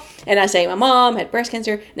 blah? And I say, my mom had breast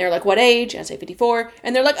cancer, and they're like, what age? And I say 54.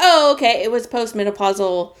 And they're like, oh, okay. It was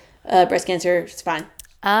postmenopausal breast cancer. It's fine.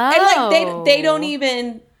 Oh. And they don't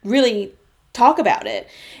even really talk about it.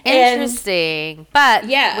 Interesting. But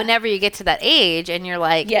yeah, whenever you get to that age and you're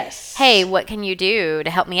like, yes, hey, what can you do to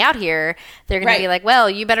help me out here? They're going to be like, well,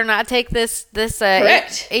 you better not take this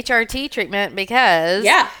HRT treatment because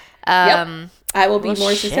I will be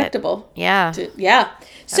more susceptible. Yeah.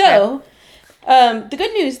 So the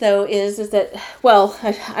good news though is that, well,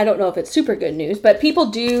 I don't know if it's super good news, but people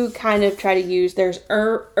do kind of try to use, there's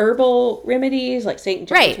herbal remedies like St.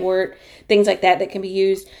 John's wort, things like that can be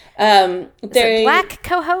used. Black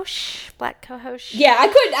cohosh. Yeah,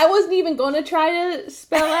 I wasn't even going to try to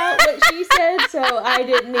spell out what she said, so I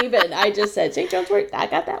didn't even. I just said St. John's wort. I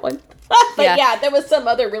got that one. But yeah, there was some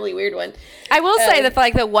other really weird one. I will say that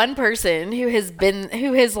like the one person who has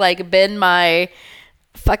been my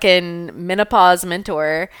fucking menopause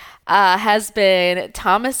mentor has been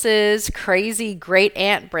Thomas's crazy great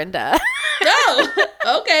aunt Brenda. Oh,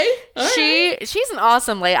 okay. She's an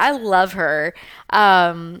awesome lady. I love her.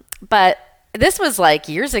 But this was like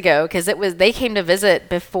years ago because they came to visit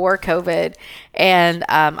before COVID, and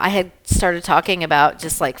I had started talking about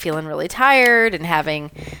just like feeling really tired and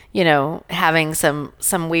having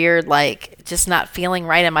some weird, like just not feeling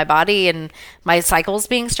right in my body and my cycles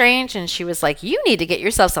being strange. And she was like, you need to get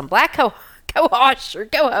yourself some black cohosh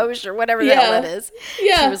or whatever the hell that is.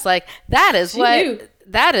 Yeah. She was like, that is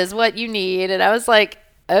what you need. And I was like,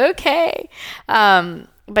 okay.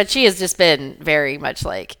 But she has just been very much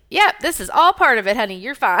like, yeah, this is all part of it, honey.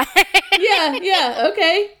 You're fine. Yeah.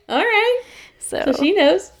 Okay. All right. So she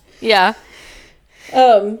knows. Yeah.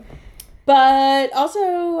 But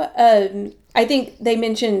also, I think they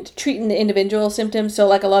mentioned treating the individual symptoms. So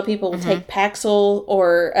like a lot of people will take Paxil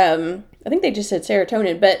or, I think they just said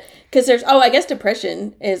serotonin, but because I guess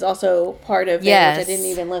depression is also part of it, which I didn't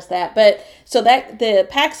even list that. But so that the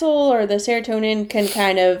Paxil or the serotonin can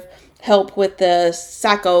kind of help with the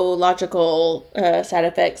psychological side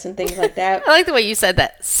effects and things like that. I like the way you said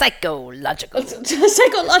that. Psychological.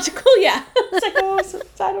 Psychological, yeah.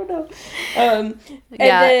 I don't know. And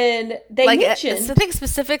then they mentioned... I think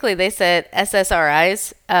specifically they said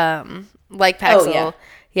SSRIs, like Paxil. Oh, yeah.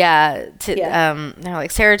 Yeah. They're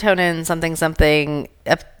like serotonin something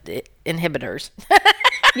inhibitors.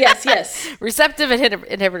 Yes. Receptive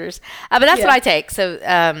inhibitors. But that's what I take. So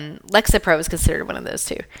Lexapro is considered one of those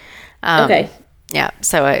too. Okay. Yeah.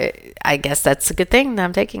 So I guess that's a good thing that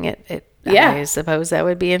I'm taking it. I suppose I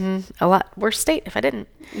would be in a lot worse state if I didn't.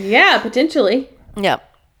 Yeah, potentially. Yeah.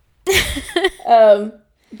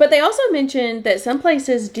 But they also mentioned that some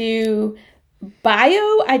places do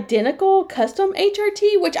bio-identical custom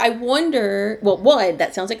HRT, which I wonder, well, one,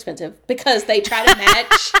 that sounds expensive because they try to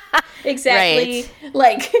match exactly. Right.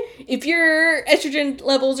 Like, if your estrogen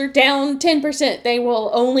levels are down 10%, they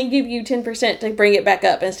will only give you 10% to bring it back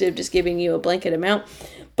up instead of just giving you a blanket amount.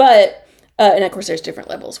 But, and of course there's different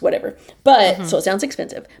levels, whatever. But, so it sounds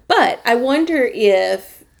expensive. But I wonder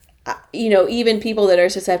if, even people that are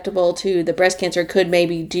susceptible to the breast cancer could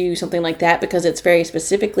maybe do something like that because it's very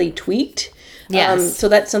specifically tweaked. Yes. So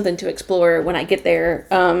that's something to explore when I get there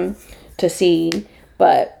to see.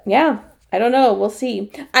 But yeah, I don't know. We'll see.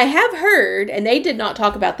 I have heard, and they did not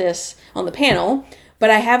talk about this on the panel, but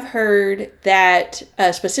I have heard that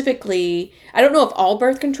specifically, I don't know if all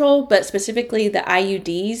birth control, but specifically the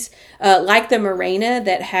IUDs, like the Mirena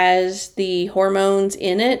that has the hormones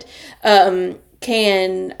in it,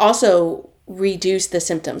 can also reduce the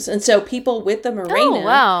symptoms. And so people with the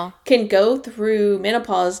Mirena can go through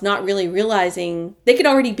menopause not really realizing, they could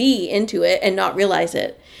already be into it and not realize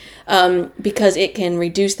it because it can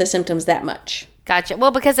reduce the symptoms that much. Gotcha.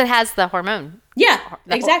 Well, because it has the hormone. Yeah,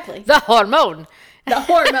 exactly. The hormone. The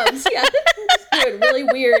hormones, yeah. Weird, really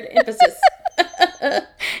weird emphasis.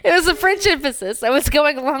 It was a French emphasis. I was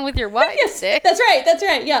going along with your wife. Yes, that's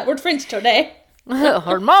right. Yeah, we're French today.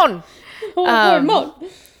 Hormone. Hormone.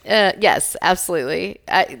 Yes, absolutely.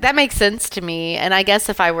 That makes sense to me. And I guess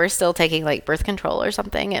if I were still taking like birth control or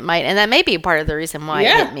something, it might, and that may be part of the reason why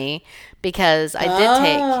it hit me, because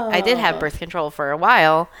I did have birth control for a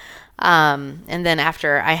while. And then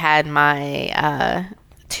after I had my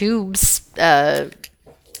tubes snipped,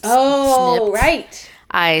 right,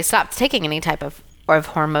 I stopped taking any type of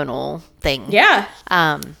hormonal thing. Yeah.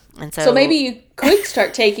 And so maybe you could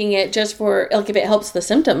start taking it just for, like, if it helps the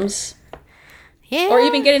symptoms. Yeah. Or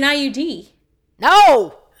even get an IUD.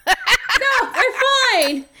 No. No, they're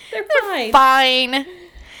fine. They're fine. Fine.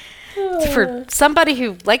 For somebody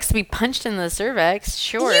who likes to be punched in the cervix,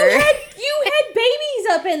 sure. You had babies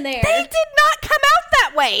up in there. They did not come out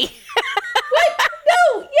that way. What?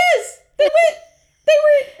 No. Yes.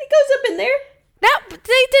 It goes up in there. No,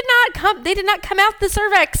 they did not come out the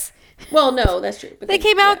cervix. Well, no, that's true. But They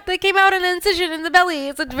came out an incision in the belly.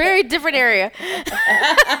 It's a very different area.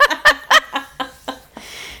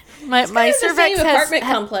 my It's cervix the same has apartment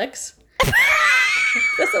complex.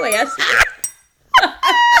 That's the way I see it.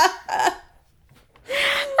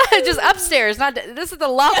 just upstairs. Not this is the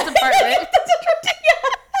loft apartment.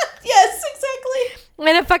 Yes, exactly.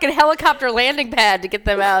 And a fucking helicopter landing pad to get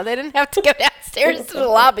them out. They didn't have to go downstairs to the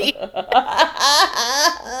lobby.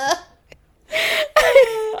 I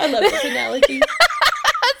love this analogy.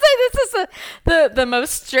 I'd say this is the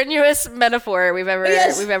most strenuous metaphor we've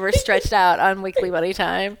ever stretched out on Weekly Money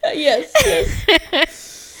Time. Yes.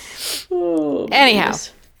 Oh, Anyhow,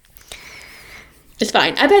 goodness. It's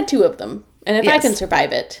fine. I've had 2 of them, and if I can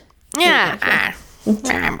survive it, yeah.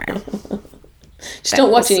 Just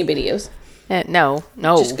don't watch any videos. No.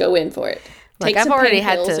 Just go in for it. Take I've some already pain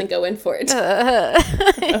had pills to and go in for it. No.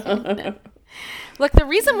 Look, the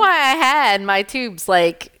reason why I had my tubes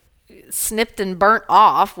like snipped and burnt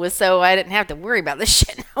off was so I didn't have to worry about this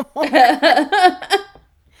shit no more.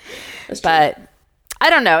 But I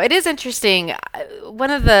don't know. It is interesting.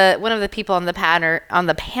 One of the people on the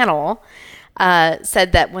panel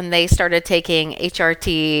said that when they started taking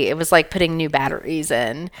HRT, it was like putting new batteries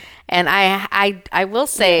in. And I will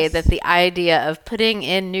say that the idea of putting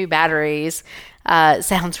in new batteries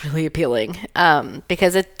sounds really appealing,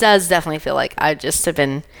 because it does definitely feel like I just have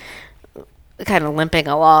been kind of limping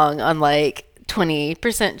along on like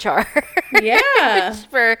 20% charge. Yeah.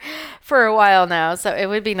 for a while now. So it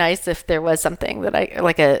would be nice if there was something that I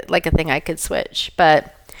like a thing I could switch.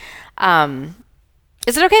 But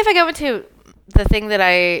is it okay if I go into the thing that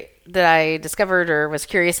I discovered or was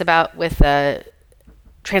curious about with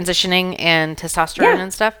transitioning and testosterone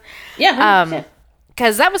and stuff? Yeah.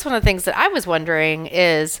 Because that was one of the things that I was wondering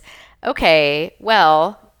is, okay,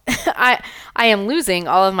 well, I am losing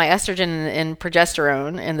all of my estrogen and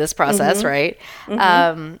progesterone in this process, right?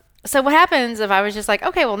 Mm-hmm. So what happens if I was just like,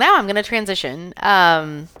 okay, well, now I'm going to transition,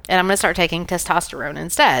 and I'm going to start taking testosterone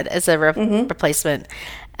instead as a replacement,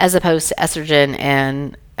 as opposed to estrogen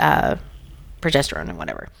and progesterone and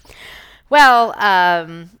whatever. Well,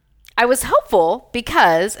 I was hopeful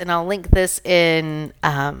because, and I'll link this in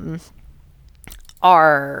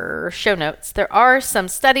our show notes, there are some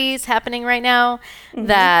studies happening right now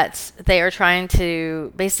that they are trying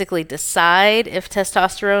to basically decide if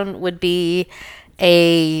testosterone would be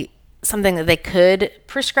something that they could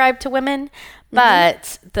prescribe to women.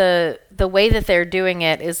 But the way that they're doing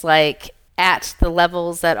it is like at the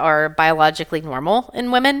levels that are biologically normal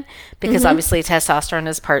in women, because obviously testosterone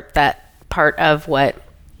is part of what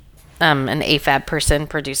an AFAB person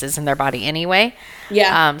produces in their body anyway.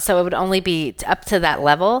 Yeah. So it would only be up to that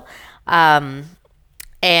level. And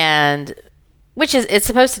which is, it's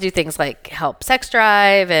supposed to do things like help sex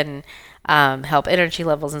drive and help energy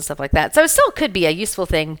levels and stuff like that. So it still could be a useful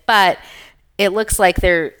thing, but it looks like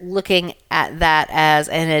they're looking at that as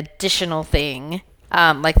an additional thing.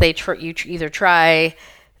 Like you either try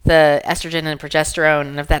the estrogen and progesterone,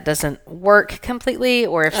 and if that doesn't work completely,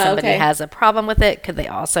 or if somebody has a problem with it, could they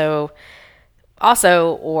also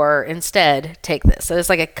or instead take this? So it's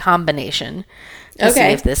like a combination to see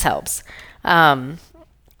if this helps.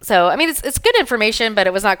 So I mean, it's good information, but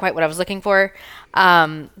it was not quite what I was looking for.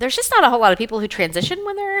 There's just not a whole lot of people who transition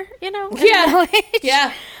when they're middle age.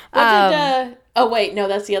 Yeah. Oh wait, no,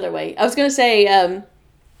 that's the other way. I was gonna say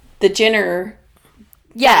the Jenner.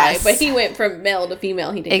 Yes, but he went from male to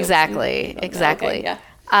female. He did exactly. Okay, yeah.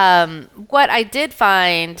 What I did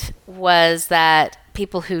find was that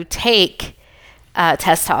people who take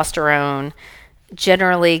testosterone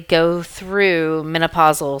generally go through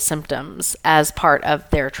menopausal symptoms as part of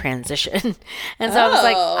their transition. And so I was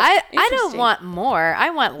like, I don't want more. I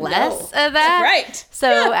want less of that. Right.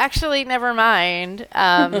 So actually, never mind.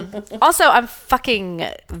 Also, I'm fucking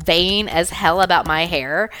vain as hell about my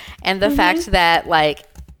hair. And the fact that like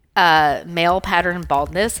male pattern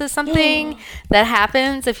baldness is something that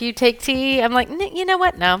happens if you take tea. I'm like, you know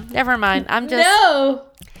what? No, never mind. I'm just...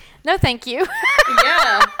 No, thank you.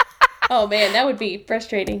 Yeah. Oh man, that would be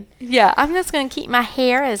frustrating. Yeah, I'm just going to keep my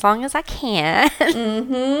hair as long as I can.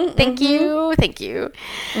 Thank you.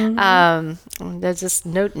 There's just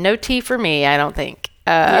no tea for me, I don't think.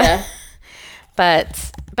 But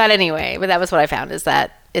anyway, that was what I found, is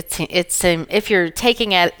that it's if you're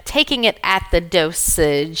taking it at the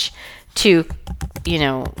dosage to,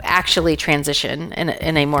 actually transition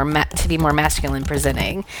in a more to be more masculine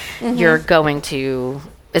presenting, it's going to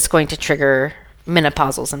trigger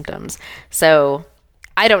menopausal symptoms. So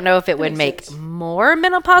I don't know if it would make more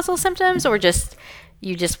menopausal symptoms or just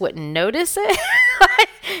you just wouldn't notice it.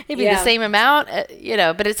 It'd be the same amount,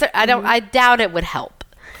 but it's I doubt it would help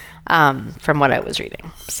from what I was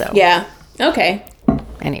reading. So yeah. Okay.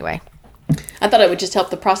 Anyway, I thought it would just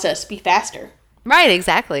help the process be faster. Right,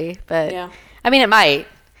 exactly. But yeah. I mean, it might.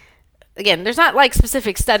 Again, there's not like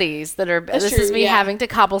specific studies that are. This is me having to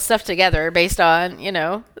cobble stuff together based on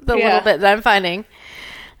the little bit that I'm finding.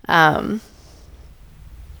 But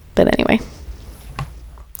anyway.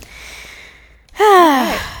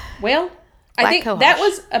 Well, I think that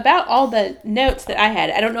was about all the notes that I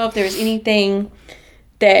had. I don't know if there was anything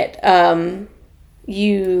that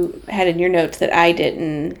you had in your notes that I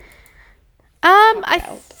didn't.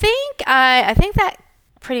 I think that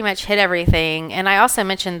pretty much hit everything, and I also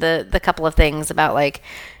mentioned the couple of things about like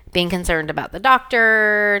being concerned about the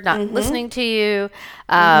doctor not listening to you,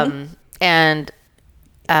 and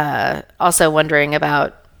also wondering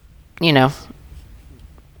about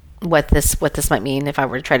what this might mean if I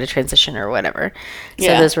were to try to transition or whatever.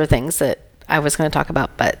 So those were things that I was going to talk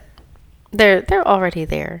about, but they're already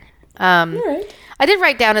there. All right. I did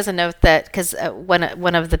write down as a note that because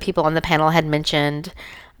one of the people on the panel had mentioned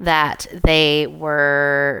that they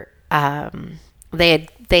were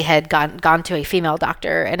they had gone to a female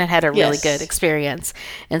doctor and had a really good experience,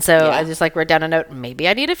 and so I just wrote down a note. Maybe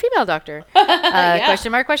I need a female doctor.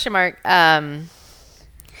 Question mark.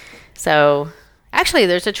 So actually,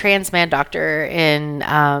 there's a trans man doctor in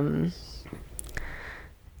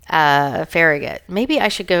Farragut. Maybe I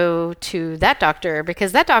should go to that doctor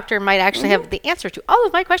because that doctor might actually have the answer to all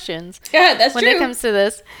of my questions. Yeah, that's when true. It comes to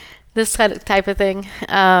this type of thing.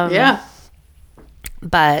 But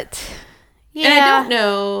yeah, and I don't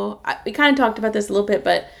know. We kind of talked about this a little bit,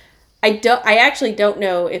 but I actually don't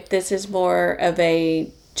know if this is more of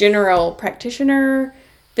a general practitioner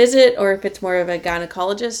visit or if it's more of a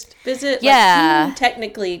gynecologist visit. Yeah. Who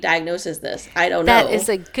technically diagnoses this? I don't know. That is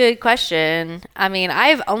a good question. I mean,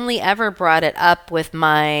 I've only ever brought it up with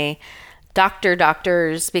my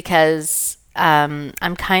doctors because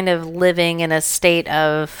I'm kind of living in a state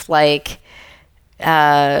of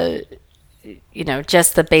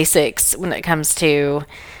just the basics when it comes to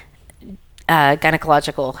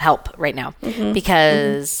gynecological help right now,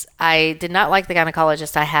 because I did not like the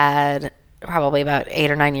gynecologist I had probably about 8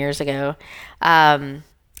 or 9 years ago. And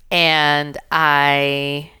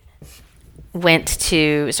I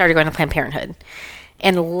started going to Planned Parenthood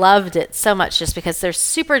and loved it so much just because they're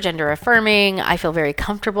super gender affirming. I feel very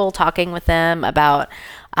comfortable talking with them about,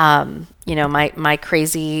 my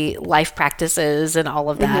crazy life practices and all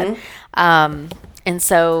of that. And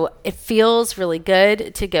so it feels really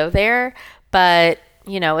good to go there, but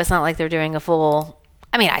it's not like they're doing a full,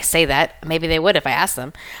 I mean, I say that maybe they would if I asked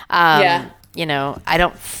them. I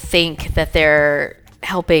don't think that they're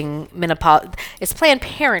helping menopause. It's Planned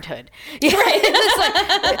Parenthood.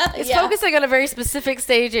 It's focusing on a very specific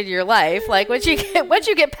stage in your life. Like once you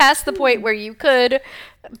get past the point where you could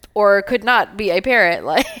or could not be a parent,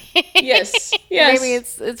 yes, maybe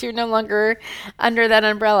it's you're no longer under that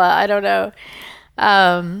umbrella. I don't know.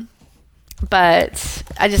 But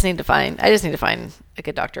I just need to find a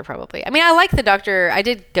good doctor probably. I mean, I like the doctor. I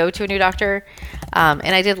did go to a new doctor,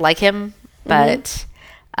 and I did like him, but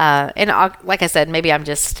like I said, maybe I'm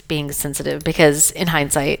just being sensitive because in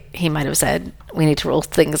hindsight, he might have said we need to roll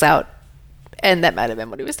things out, and that might have been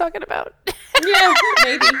what he was talking about. Yeah,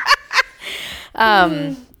 maybe.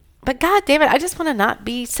 But God damn it, I just want to not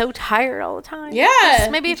be so tired all the time. Yeah.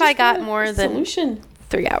 Just maybe if I got more than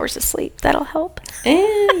 3 hours of sleep, that'll help.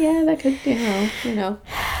 Yeah, that could,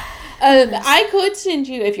 I could send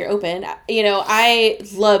you, if you're open, I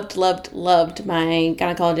loved my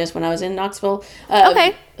gynecologist when I was in Knoxville.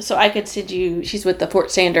 Okay. So I could send you, she's with the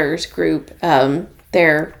Fort Sanders group,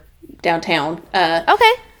 there downtown.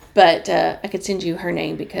 Okay. But I could send you her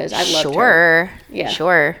name because I loved her. Yeah.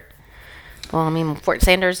 Sure. Well, I mean, Fort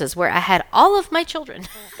Sanders is where I had all of my children.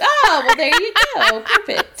 Oh, well, there you go.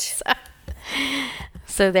 Perfect.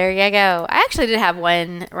 So there you go. I actually did have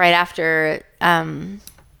one right after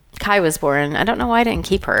Kai was born. I don't know why I didn't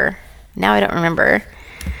keep her. Now I don't remember.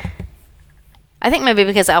 I think maybe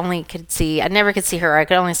because I never could see her. I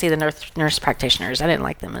could only see the nurse practitioners. I didn't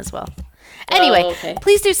like them as well. Anyway, okay.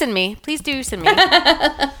 Please do send me.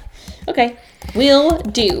 Okay. Will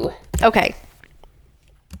do. Okay.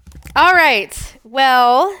 All right.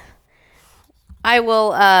 Well, I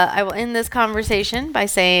will end this conversation by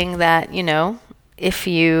saying that, if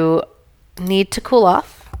you need to cool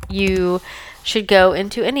off, you should go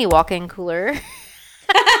into any walk-in cooler.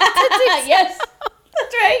 Yes.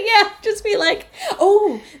 That's right. Yeah. Just be like,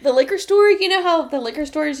 the liquor store. You know how the liquor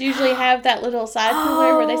stores usually have that little side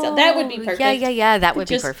cooler where they sell. That would be perfect. Yeah. That would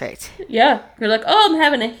be perfect. Yeah. You're like, I'm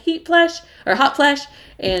having a hot flash,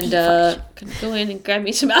 and can go in and grab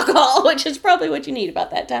me some alcohol, which is probably what you need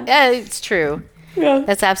about that time. Yeah, it's true. Yeah.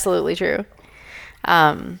 That's absolutely true.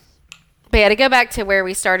 But yeah, to go back to where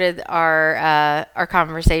we started our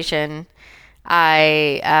conversation,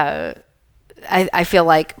 I feel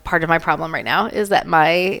like part of my problem right now is that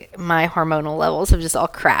my hormonal levels have just all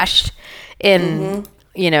crashed in,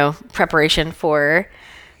 preparation for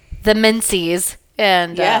the menses.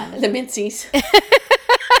 And the menses.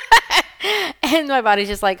 And my body's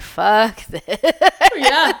just like, fuck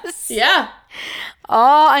this. Yeah.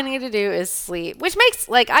 All I need to do is sleep, which makes,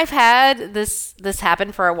 like, I've had this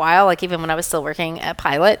happen for a while, like even when I was still working at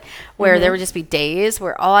Pilot, where there would just be days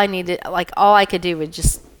where all I could do would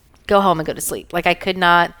just go home and go to sleep. Like I could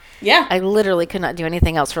not, I literally could not do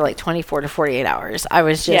anything else for like 24 to 48 hours. I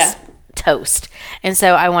was just toast. And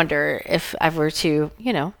so I wonder if I were to,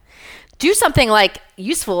 do something like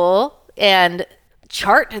useful and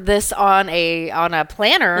chart this on a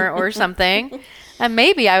planner or something, and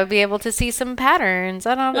maybe I would be able to see some patterns.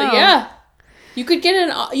 I don't know. Yeah. You could get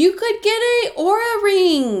a Aura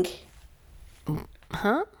ring.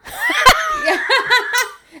 Huh?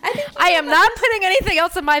 I am not putting anything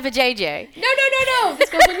else in my vajayjay. No. This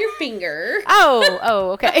goes on your finger.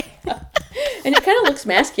 Oh, okay. And it kind of looks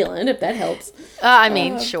masculine, if that helps. I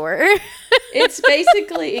mean, sure. It's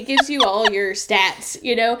basically, it gives you all your stats,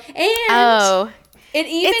 and it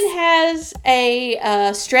even has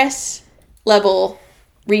a stress level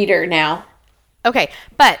reader now. Okay,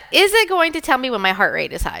 but is it going to tell me when my heart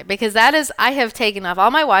rate is high? Because I have taken off all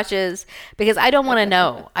my watches because I don't want to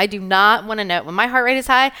know. I do not want to know. When my heart rate is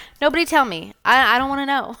high, nobody tell me. I don't want to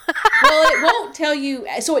know. Well, it won't tell you.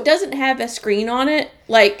 So it doesn't have a screen on it.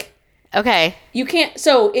 Like, okay. You can't.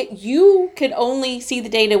 So you could only see the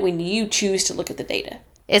data when you choose to look at the data.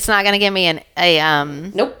 It's not going to give me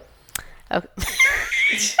Nope. Okay.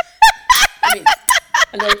 I mean,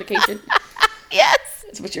 a notification. Yes.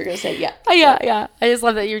 That's what you're gonna say. Yeah. Yeah. I just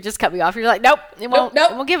love that you just cut me off. You're like, nope. It won't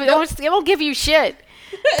give it won't give you shit.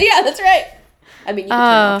 Yeah, that's right. I mean, you can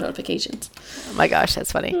turn off notifications. Oh my gosh,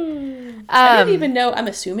 that's funny. I don't even know. I'm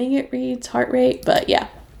assuming it reads heart rate, but yeah.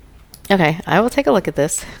 Okay, I will take a look at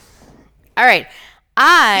this. All right.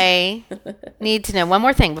 I need to know one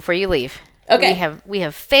more thing before you leave. Okay. We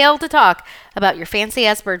have failed to talk about your fancy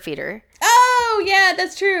ass bird feeder. Oh, yeah,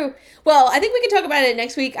 that's true. Well, I think we can talk about it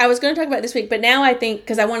next week. I was going to talk about it this week, but now I think,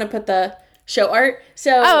 because I want to put the show art.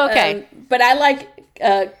 So, okay. But I like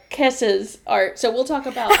Kessa's art, so we'll talk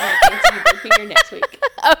about fancy bird feeder next week.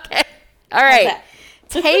 Okay. All right.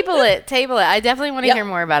 Table it. I definitely want to hear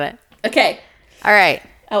more about it. Okay. All right.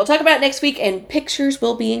 I will talk about it next week, and pictures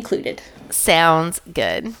will be included. Sounds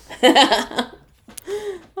good. All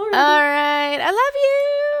right. I love you.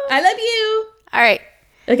 I love you. All right.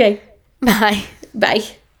 Okay. Bye. Bye.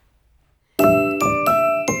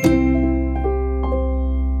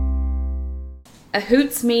 A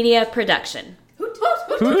Hoots Media production. Hoot,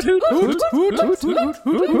 hoot, hoot, hoot, hoot, hoot, hoot,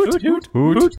 hoot, hoot, hoot, hoot.